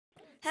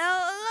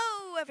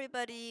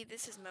everybody,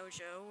 this is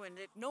Mojo, and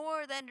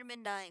ignore the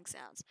Enderman dying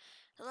sounds.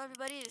 Hello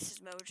everybody, this is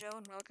Mojo,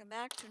 and welcome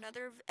back to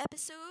another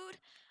episode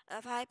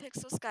of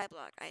Hypixel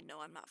Skyblock. I know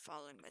I'm not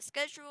following my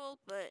schedule,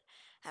 but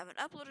haven't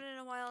uploaded in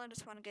a while and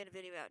just want to get a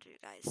video out to you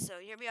guys. So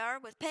here we are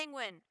with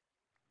Penguin.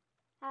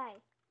 Hi.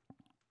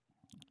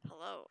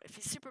 Hello. If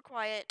he's super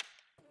quiet,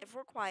 if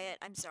we're quiet,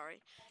 I'm sorry.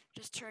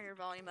 Just turn your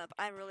volume up.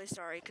 I'm really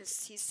sorry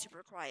because he's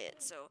super quiet,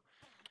 so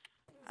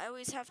I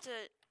always have to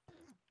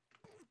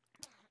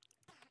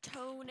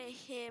tone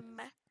him.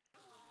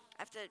 I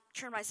have to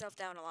turn myself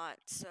down a lot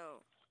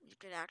so you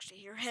can actually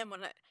hear him when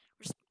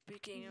we're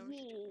speaking.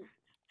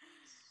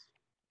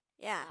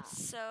 Yeah,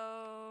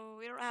 so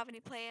we don't have any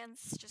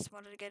plans. Just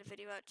wanted to get a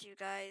video out to you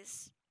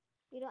guys.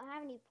 We don't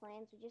have any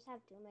plans. We just have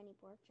too many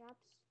pork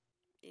chops.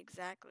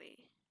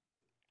 Exactly.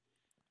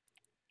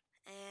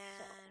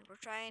 And we're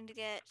trying to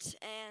get,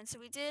 and so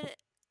we did.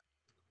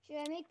 Should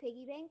I make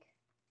piggy bank?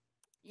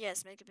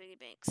 Yes, make a piggy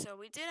bank. So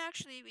we did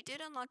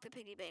unlock the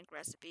piggy bank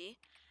recipe,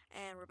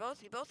 and we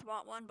both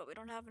want one, but we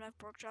don't have enough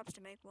pork chops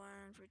to make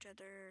one for each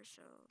other.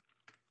 So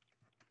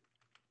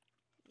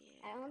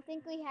yeah. I don't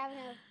think we have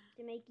enough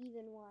to make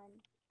even one.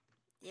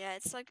 Yeah,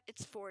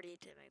 it's 40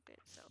 to make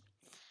it. So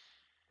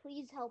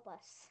please help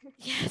us.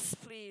 Yes,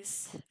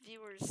 please,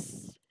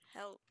 viewers,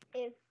 help.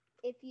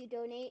 If you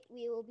donate,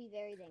 we will be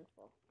very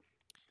thankful.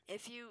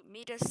 If you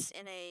meet us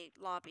in a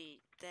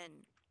lobby,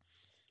 then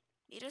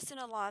meet us in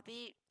a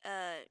lobby.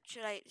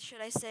 Should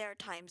I say our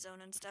time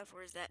zone and stuff,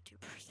 or is that too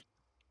personal?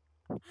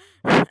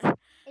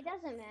 It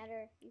doesn't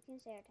matter. You can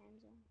say our time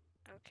zone.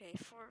 Okay,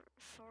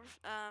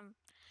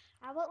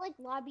 How about like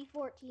lobby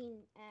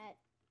 14 at?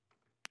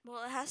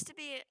 Well, it has to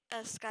be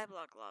a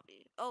skyblock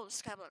lobby. Oh,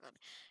 skyblock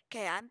lobby.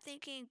 Okay, I'm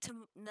thinking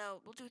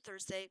no, we'll do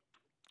Thursday.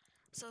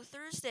 So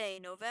Thursday,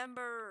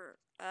 November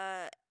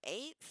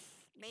 8th,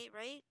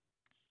 right?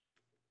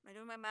 Am I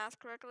doing my math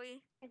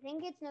correctly? I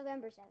think it's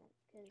November 7th.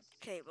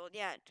 Okay, well,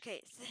 yeah,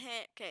 okay.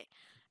 Okay.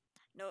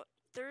 No,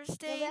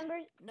 Thursday,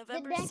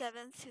 November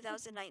 7th,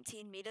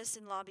 2019. Meet us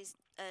in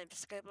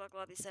Skyblock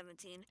Lobby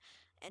 17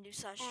 and do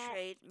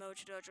 /trade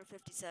Mojo Dojo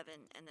 57,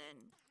 and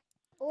then...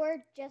 Or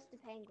just the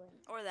penguin.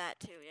 Or that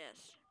too,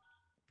 yes.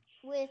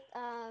 With,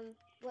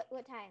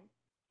 what time?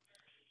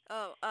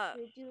 Oh,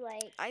 do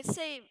like... I'd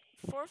say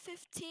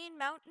 4:15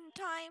 Mountain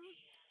Time.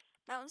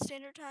 Mountain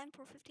Standard Time,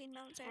 4:15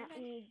 Mountain Standard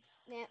Time.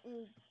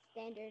 Mountain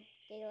Standard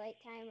Daylight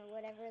Time or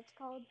whatever it's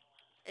called.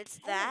 It's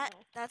that?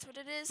 That's what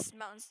it is?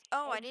 Mountains.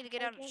 Oh, I need to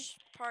get out of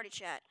party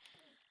chat.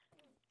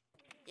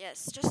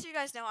 Yes, just so you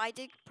guys know, I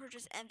did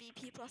purchase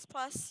MVP++.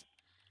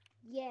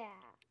 Yeah.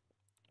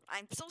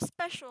 I'm so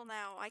special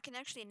now. I can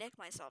actually nick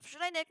myself.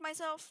 Should I nick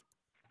myself?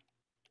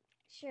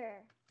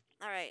 Sure.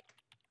 Alright.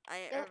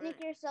 Don't nick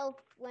yourself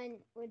when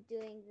we're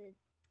doing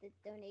the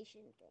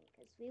donation thing,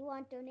 because we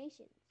want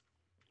donations.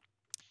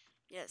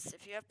 Yes,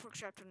 if you have pork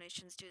chop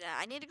donations, do that.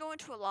 I need to go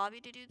into a lobby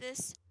to do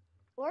this.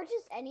 Or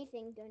just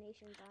anything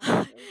donations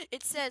on.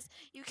 It says,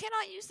 you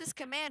cannot use this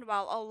command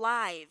while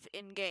alive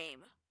in-game.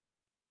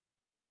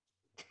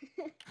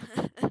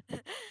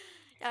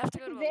 I have to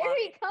go to a lobby.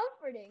 Very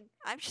comforting.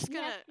 I'm just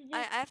gonna...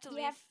 I have to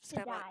leave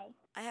Skyblock.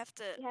 I have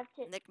to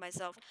nick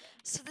myself. Okay.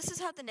 So this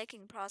is how the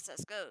nicking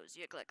process goes.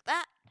 You click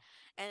that,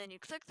 and then you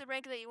click the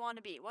rank that you want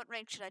to be. What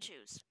rank should I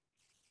choose?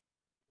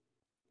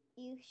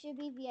 You should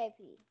be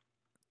VIP.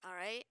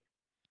 Alright.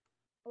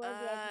 Or VIP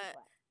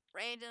what?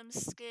 Random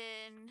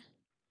skin...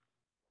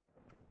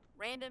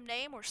 Random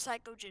name or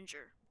Psycho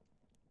Ginger?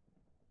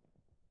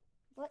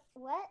 What?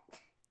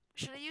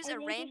 Should I use a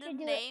random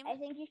name? I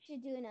think you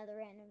should do another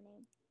random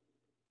name.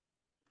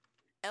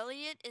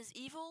 Elliot is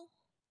evil?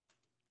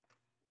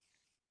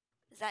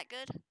 Is that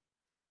good?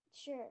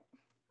 Sure.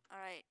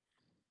 Alright.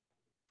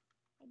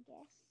 I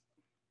guess.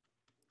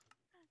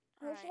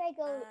 Where should I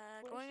go?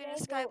 Going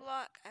into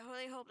Skyblock. I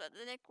really hope that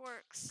the nick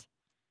works.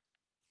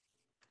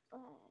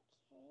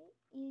 Okay.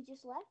 You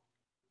just left?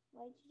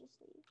 Why did you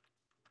just leave?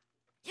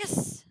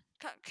 Yes!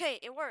 Okay,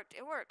 it worked.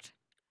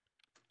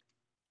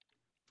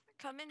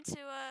 Come into,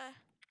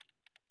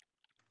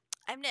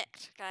 I'm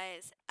nicked,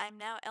 guys. I'm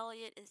now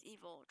Elliot is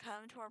evil.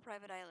 Come to our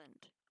private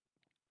island.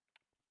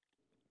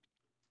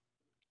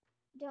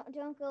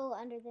 Don't go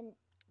under the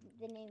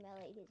name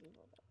Elliot is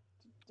evil, though.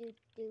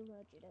 Do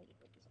Mojo Dojo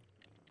 57.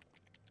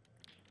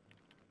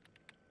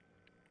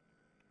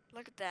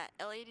 Look at that.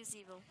 Elliot is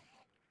evil.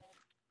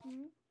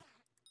 Hmm?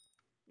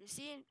 You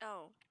see it?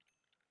 Oh.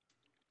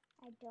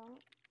 I don't.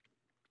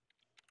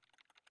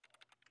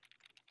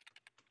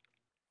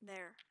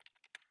 There.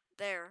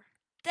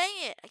 Dang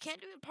it! I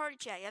can't do it in party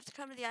chat. You have to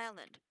come to the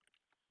island.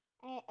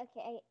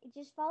 Okay,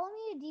 just follow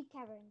me to deep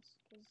caverns,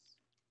 because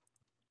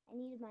I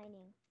need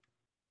mining.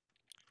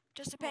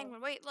 Just a penguin.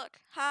 Wait, look.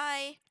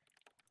 Hi.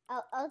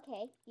 Oh,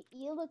 okay.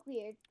 You look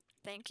weird.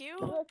 Thank you.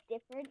 You look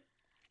different.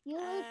 You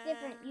look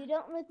different. You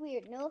don't look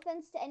weird. No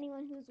offense to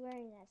anyone who's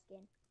wearing that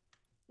skin.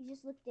 You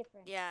just look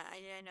different. Yeah,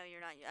 I know you're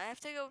not. I have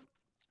to go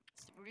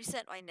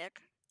reset my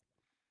nick.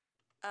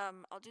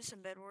 I'll do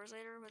some Bed Wars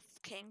later with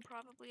King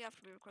probably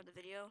after we record the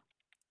video.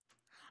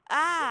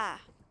 Ah!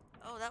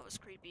 Oh, that was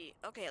creepy.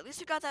 Okay, at least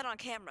we got that on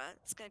camera.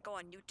 It's gonna go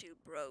on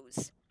YouTube,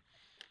 bros.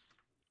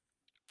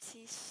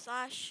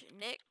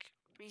 T/Nick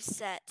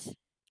reset.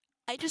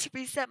 I just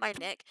reset my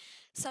nick.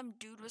 Some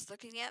dude was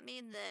looking at me,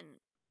 and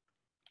then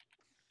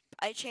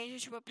I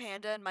changed it to a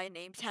panda, and my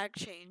name tag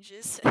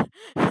changes.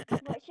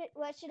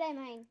 What should I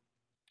mine?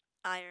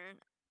 Iron.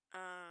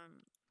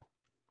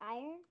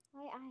 Iron?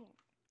 Why iron?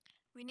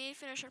 We need to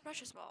finish our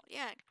precious wall.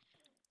 Yeah,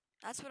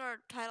 that's what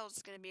our title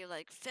is gonna be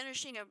like.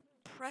 Finishing a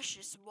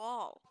precious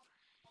wall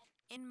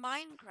in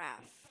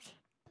Minecraft.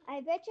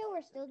 I bet you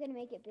we're still gonna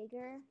make it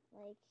bigger.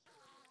 Like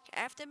I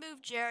have to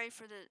move Jerry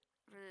for the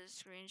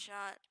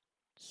screenshot,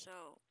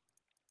 so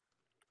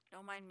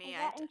don't mind me.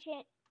 I have to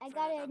I for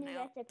got the a new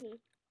thumbnail.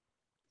 recipe.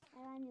 I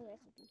got a new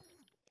recipe.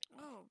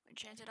 Oh,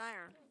 enchanted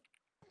iron.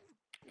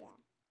 Yeah.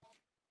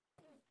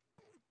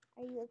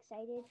 Are you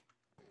excited?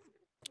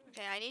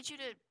 Okay, I need you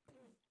to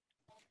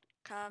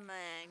come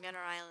and get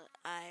our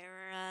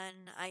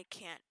iron. I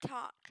can't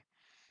talk.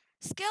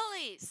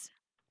 Skellies!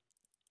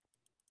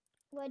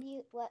 What?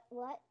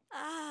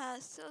 Ah,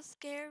 so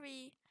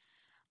scary.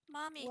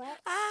 Mommy. What?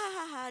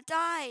 Ah,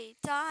 die.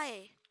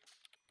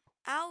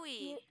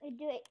 Owie.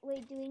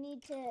 Do we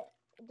need to,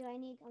 do I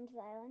need to come to the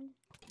island?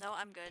 No,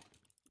 I'm good.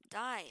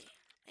 Die.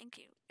 Thank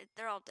you.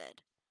 They're all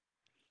dead.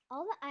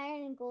 All the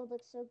iron and gold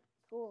looks so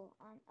cool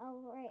on,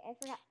 oh right, I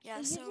forgot. Yeah,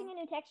 We're so using a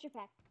new texture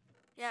pack.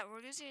 yeah,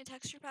 we're using a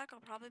texture pack I'll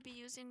probably be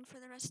using for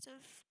the rest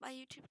of my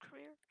YouTube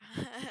career.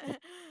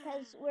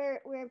 Because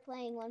we're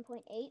playing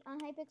 1.8 on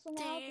hypixel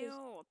now.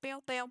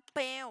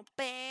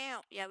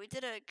 Yeah, we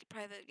did a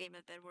private game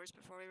of Bed Wars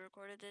before we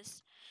recorded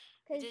this.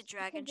 We Cause, did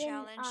Dragon cause in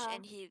Challenge,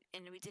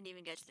 and we didn't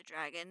even get to the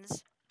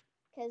dragons.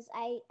 Cause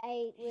I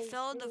He was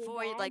fell in the really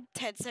void bad. like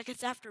 10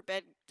 seconds after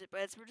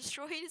beds were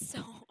destroyed.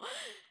 So,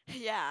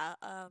 yeah.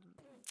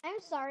 I'm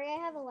sorry, I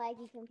have a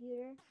laggy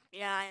computer.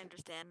 Yeah, I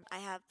understand. I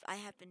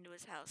have been to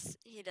his house.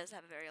 He does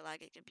have a very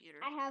laggy computer.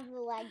 I have the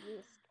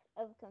laggiest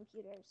of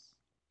computers.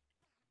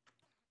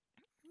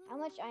 How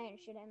much iron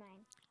should I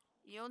mine?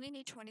 You only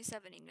need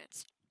 27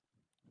 ingots.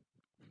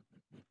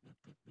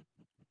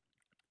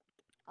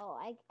 Oh,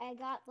 I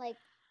got like.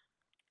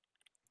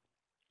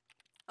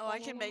 Oh, I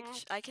can make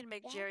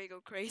stacks. Jerry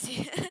go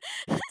crazy.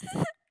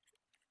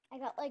 I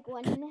got like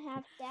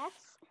 1.5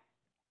 stacks.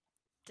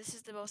 This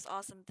is the most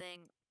awesome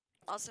thing.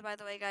 Also, by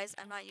the way, guys,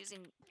 I'm not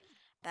using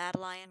Bad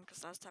Lion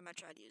because last time I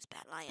tried to use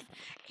Bad Lion,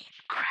 it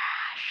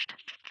crashed.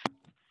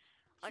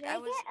 Like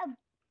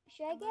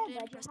Should I get a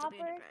budget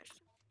hopper?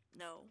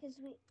 No. Cause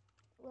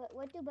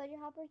what do budget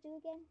hoppers do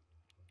again?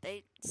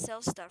 They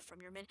sell stuff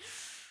from your menu.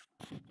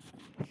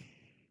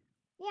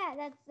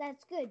 Yeah,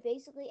 that's good.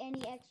 Basically,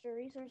 any extra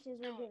resources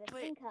will give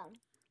us income.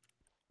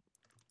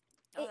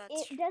 Oh,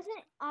 it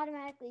doesn't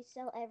automatically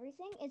sell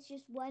everything. It's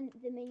just when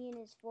the minion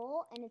is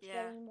full and it's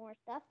getting more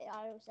stuff, it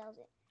auto sells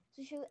it.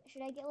 So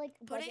should I get like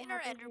put it budget in our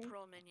hoppers Ender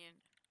Pearl minion,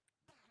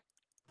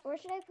 or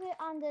should I put it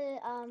on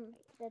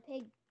the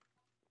pig?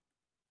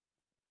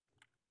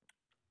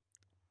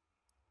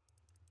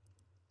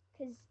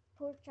 Because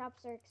pork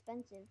chops are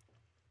expensive.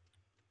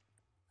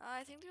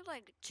 I think they're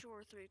like 2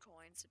 or 3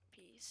 coins a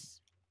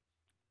piece.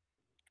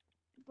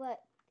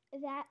 But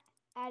that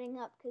adding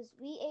up, because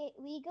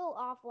we go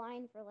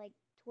offline for like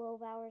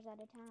 12 hours at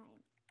a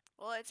time.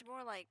 Well, it's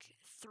more like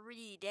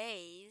 3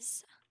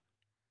 days.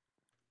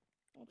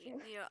 Yeah,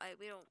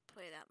 we don't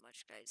play that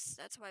much, guys.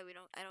 That's why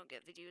I don't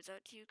get videos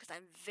out to you because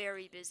I'm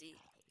very busy.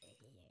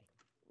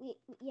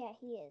 Yeah,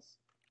 he is.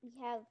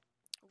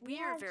 We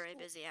are very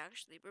busy,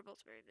 actually. We're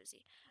both very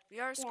busy.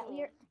 We are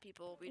school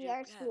people. We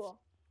are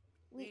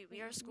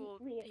school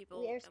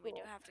people, and we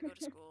do have to go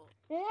to school.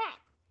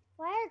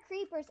 Why are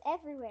creepers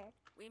everywhere?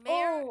 We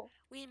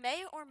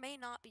may or may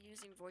not be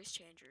using voice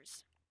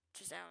changers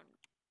to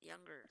sound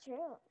younger.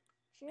 True.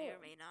 May or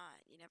may not.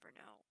 You never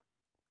know.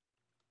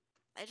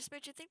 I just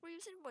made you think we're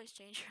using voice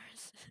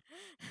changers.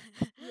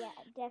 Yeah,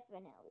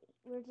 definitely.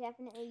 We're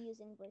definitely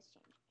using voice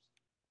changers.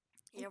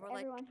 Yeah, we're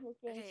everyone who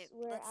thinks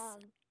we're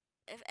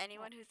if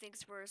anyone who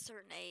thinks we're a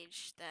certain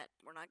age that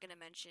we're not gonna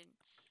mention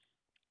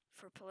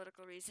for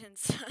political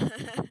reasons.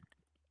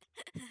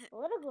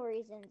 Political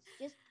reasons,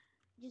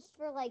 just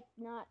for like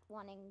not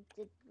wanting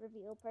to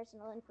reveal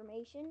personal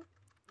information.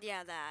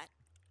 Yeah, that.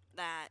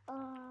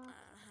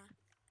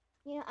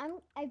 You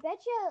know, I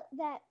bet you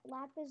that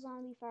lapis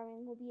zombie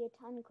farming will be a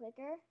ton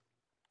quicker.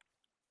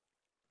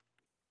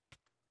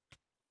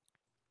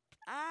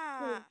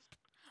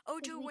 Oh,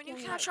 dude, when you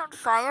catch on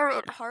fire,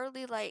 it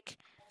hardly like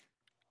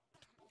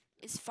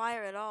is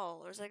fire at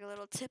all. There's like a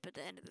little tip at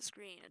the end of the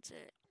screen. That's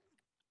it.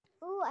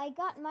 Ooh, I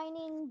got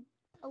mining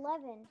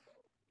 11.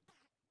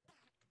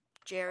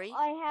 Jerry.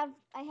 I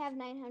have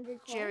 900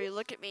 coins. Jerry,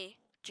 look at me.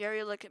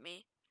 Jerry, look at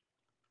me.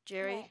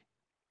 Jerry. What?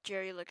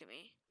 Jerry, look at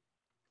me.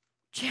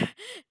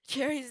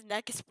 Jerry's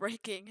neck is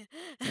breaking.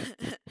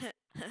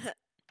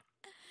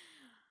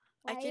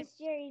 Why is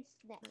Jerry's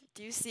neck?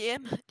 Do you see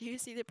him? Do you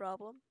see the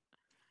problem?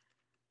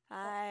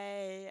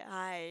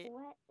 Hi.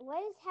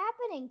 What is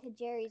happening to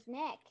Jerry's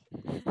neck?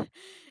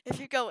 If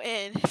you go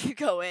in,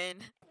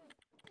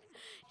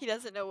 he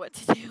doesn't know what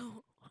to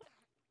do.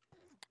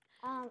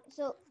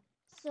 So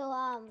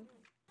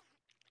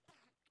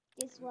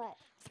guess what?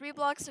 3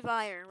 blocks of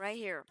iron right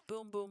here.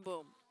 Boom, boom,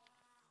 boom.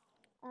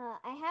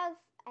 I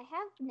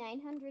have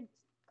 900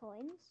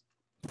 coins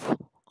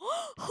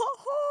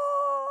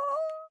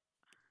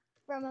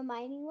from a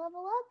mining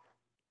level up.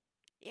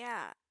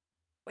 Yeah.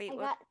 Wait, I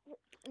what? got Wait,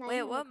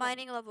 900 what coins.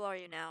 mining level are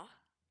you now?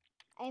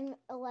 I'm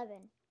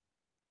 11.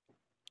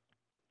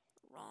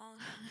 Wrong.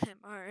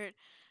 Alright.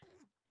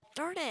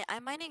 Darn it!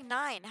 I'm mining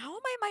 9. How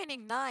am I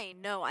mining 9?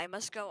 No, I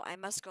must go. I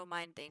must go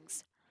mine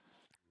things.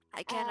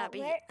 I cannot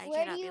be. I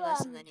Where do cannot be you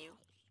less than you.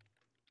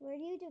 where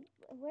do you do?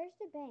 Where's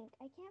the bank?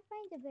 I can't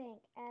find the bank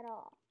at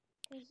all.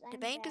 Cause The I'm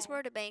bank is bad.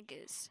 where the bank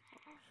is.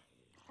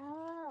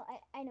 Oh,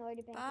 I know where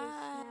the bank is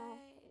now.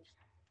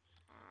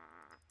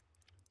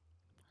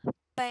 Bye.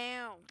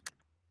 Bam.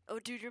 Oh,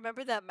 dude,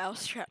 remember that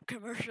mousetrap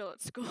commercial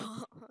at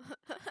school?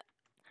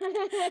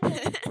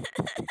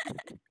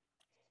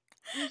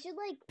 you should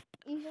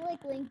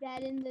link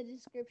that in the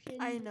description.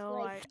 I Just know,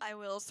 like I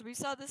will. So we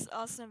saw this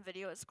awesome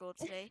video at school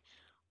today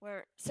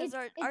where since it's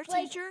our it's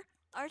like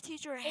our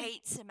teacher it's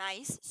hates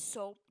mice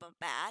so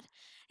bad,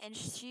 and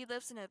she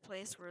lives in a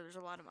place where there's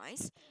a lot of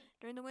mice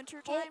during the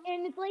winter time.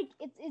 and it's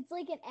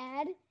like an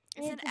ad, and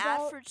It's an it's ad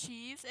about for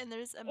Chiefs, and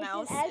there's a it's an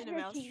mouse ad in a for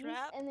mouse cheese,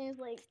 trap. and there's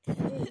like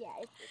yeah,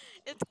 It's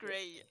it's good.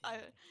 great. I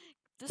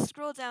just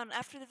scroll down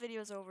after the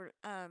video's over.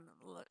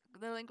 Look,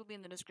 the link will be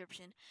in the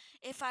description.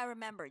 If I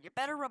remember, you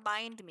better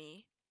remind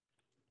me,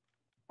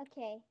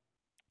 Okay,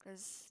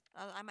 cause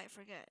I might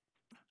forget.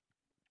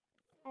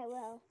 I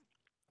will.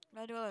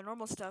 I do other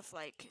normal stuff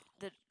like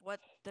what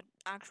the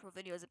actual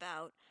video is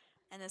about,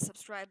 and then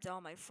subscribe to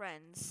all my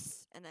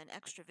friends, and then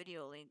extra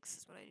video links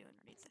is what I do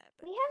underneath that.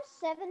 But We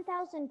have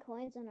 7,000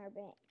 coins in our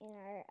bank in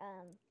our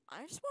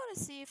I just want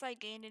to see if I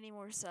gained any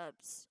more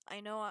subs. I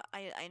know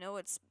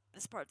it's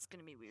this part's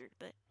gonna be weird,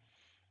 but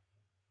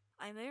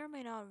I may or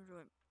may not have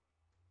doing.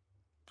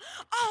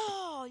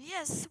 Oh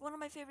yes, one of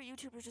my favorite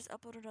YouTubers just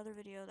uploaded another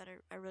video that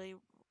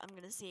I'm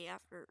gonna see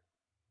after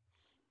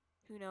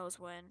who knows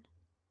when.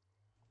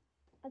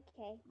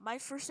 Okay. My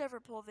first ever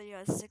poll video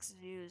has 6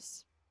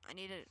 views.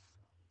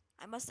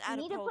 I must You add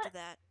a need to poll put to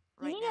that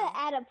you right need to now.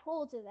 add a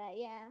poll to that,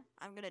 yeah.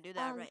 I'm gonna do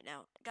that Um right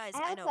now, guys. I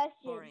I have a know, question.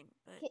 boring,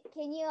 but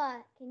Can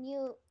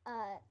you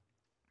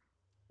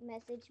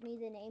message me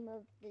the name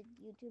of the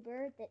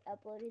YouTuber that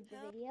uploaded the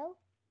yep. video?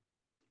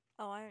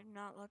 Oh, I'm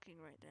not looking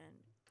right then.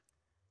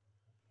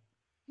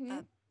 Hmm?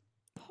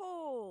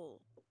 Poll.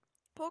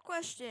 Poll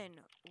question.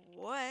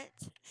 What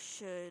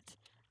should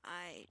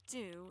I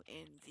do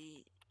in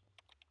the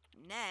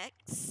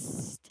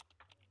next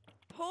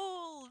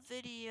poll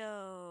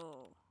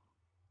video?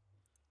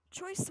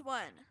 Choice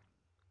 1.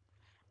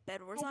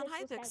 Bed Wars on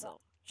Hypixel Skyblock. Hypixel.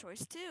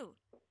 Choice 2.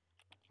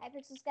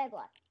 Hypixel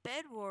Skyblock.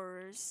 Bed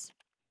Wars.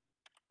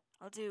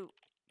 I'll do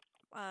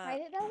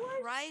Private Bell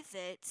Wars?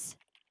 private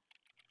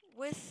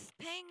with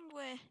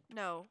penguin.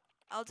 No,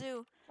 I'll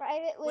do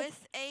Private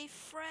with a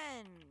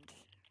friend.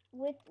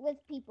 with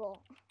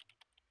people.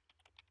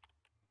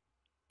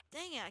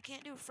 Dang it, I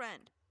can't do a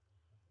friend.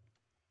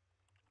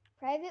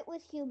 Private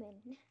with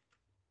human.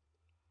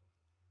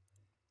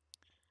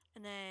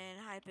 And then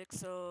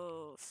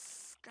Hypixel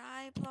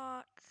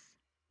Skyblock.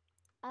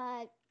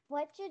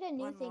 What should a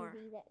new One thing more.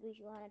 be that we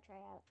should want to try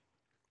out?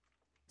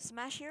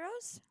 Smash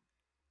Heroes?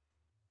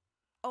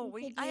 Oh,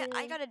 We could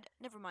I do gotta,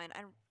 never mind.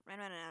 I ran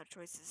out of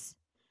choices.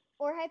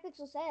 or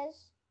Hypixel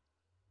says.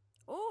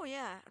 Oh,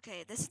 yeah.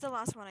 Okay, this is the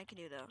last one I can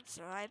do, though.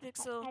 So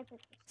Hypixel Hypixel.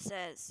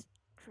 says,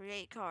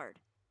 create card.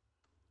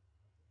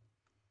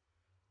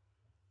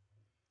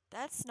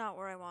 That's not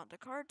where I want the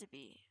card to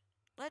be.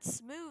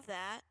 Let's move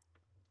that.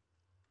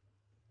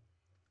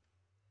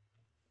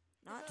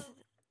 Not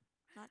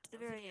to the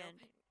very end.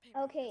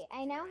 Okay,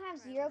 I now have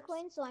 0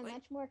 coins, so I'm Wait.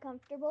 much more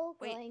comfortable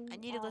Wait, going. I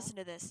need to listen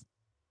to this.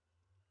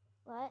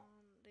 What?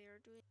 They are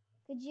doing.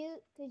 Could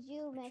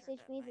you Make sure message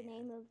that me my, the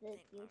name of the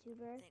thing loud-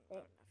 YouTuber thing that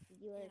loud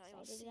enough. you were And I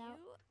will excited see about?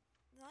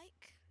 you.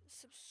 Like,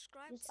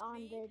 subscribe Just to on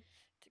me, the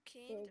to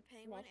King, to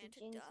Penguin, and to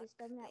messaging Duck.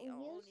 system that They we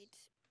all use. need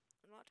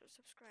a lot of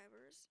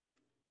subscribers.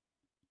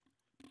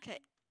 Okay.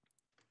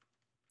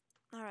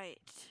 Alright.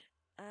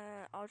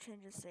 I'll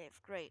change the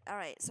save. Great.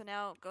 Alright, so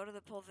now go to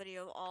the poll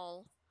video.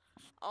 All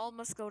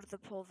must go to the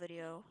poll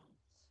video.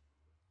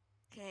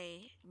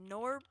 Okay.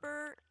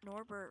 Norbert,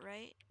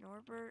 right?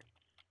 Norbert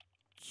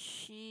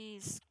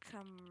cheese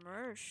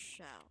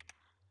commercial.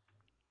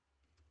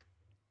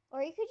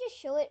 Or you could just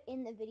show it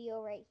in the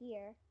video right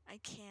here. I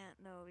can't,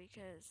 no,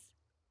 because...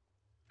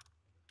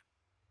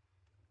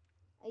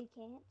 Oh, you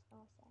can't?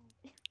 Oh,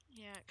 sad.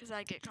 Yeah, because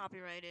I get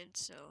copyrighted,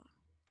 so...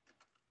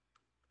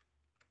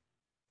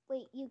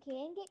 Wait, you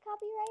can get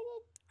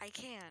copyrighted? I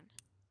can.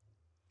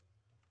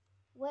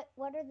 What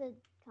are the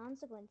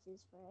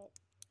consequences for it?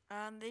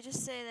 They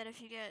just say that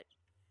if you get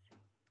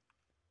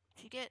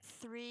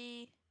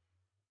three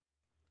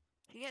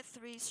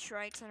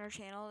strikes on our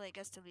channel, it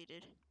gets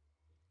deleted.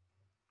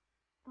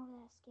 Oh,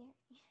 that's scary.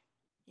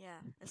 Yeah,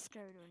 it's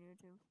scary on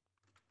YouTube.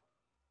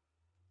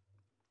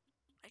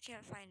 I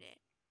can't find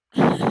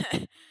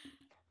it.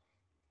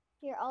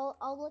 Here,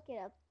 I'll look it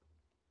up.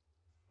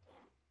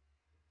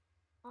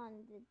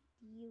 on the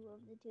view of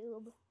the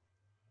tube.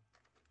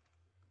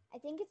 I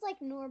think it's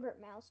like Norbert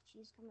Mouse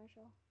cheese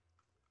commercial.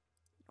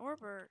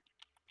 Norbert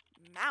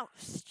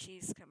Mouse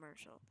cheese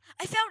commercial.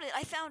 I found it.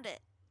 I found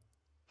it.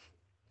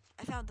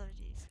 I found the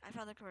cheese. I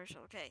found the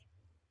commercial. Okay.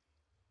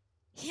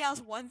 He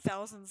has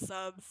 1,000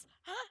 subs.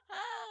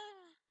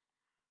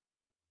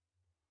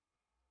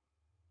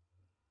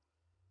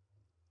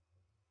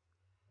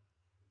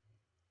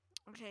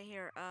 Okay,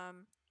 here.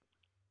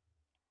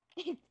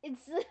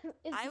 It's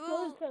I the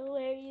will. most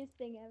hilarious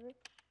thing ever.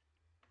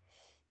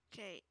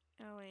 Okay.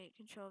 Oh wait,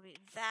 Control V.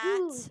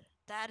 Dude.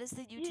 That is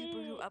the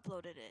YouTuber who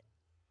uploaded it.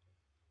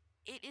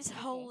 It is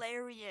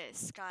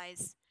hilarious,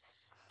 guys.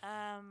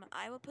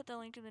 I will put the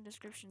link in the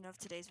description of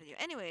today's video.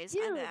 Anyways,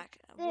 Dude, I'm back.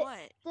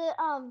 What?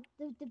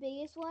 the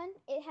biggest one,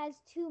 it has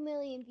 2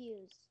 million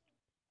views.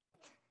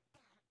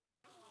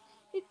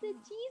 It's a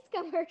cheese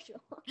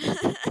commercial.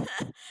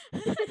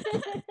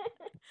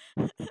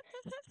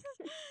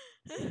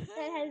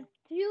 That has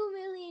 2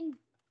 million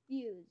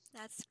views.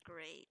 That's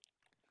great.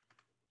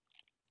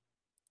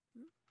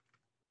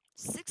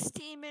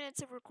 16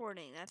 minutes of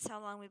recording. That's how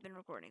long we've been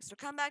recording. So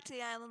come back to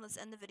the island. Let's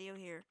end the video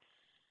here.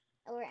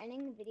 Oh, we're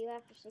ending the video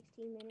after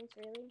 16 minutes,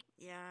 really?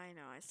 Yeah, I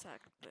know. I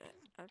suck, but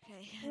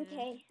okay.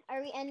 Okay.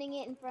 Are we ending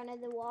it in front of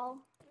the wall?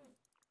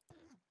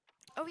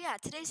 Oh yeah,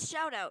 today's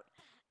shout out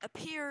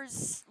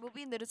will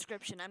be in the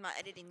description. I'm not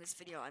editing this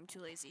video. I'm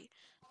too lazy.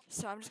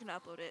 So I'm just going to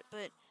upload it,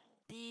 but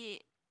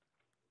the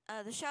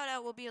shout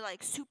out will be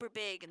like super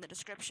big in the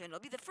description. It'll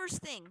be the first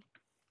thing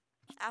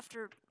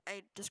after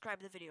I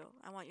describe the video.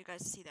 I want you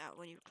guys to see that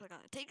when you click on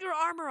it. Take your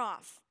armor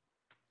off.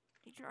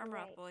 Take your armor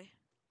off, boy.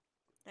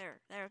 There,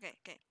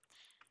 okay.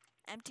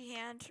 Empty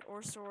hand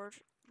or sword.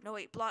 No,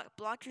 wait,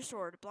 block your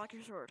sword. Block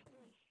your sword.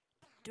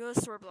 Do a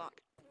sword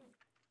block.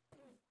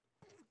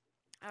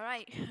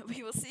 Alright,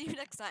 we will see you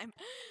next time.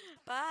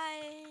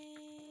 Bye.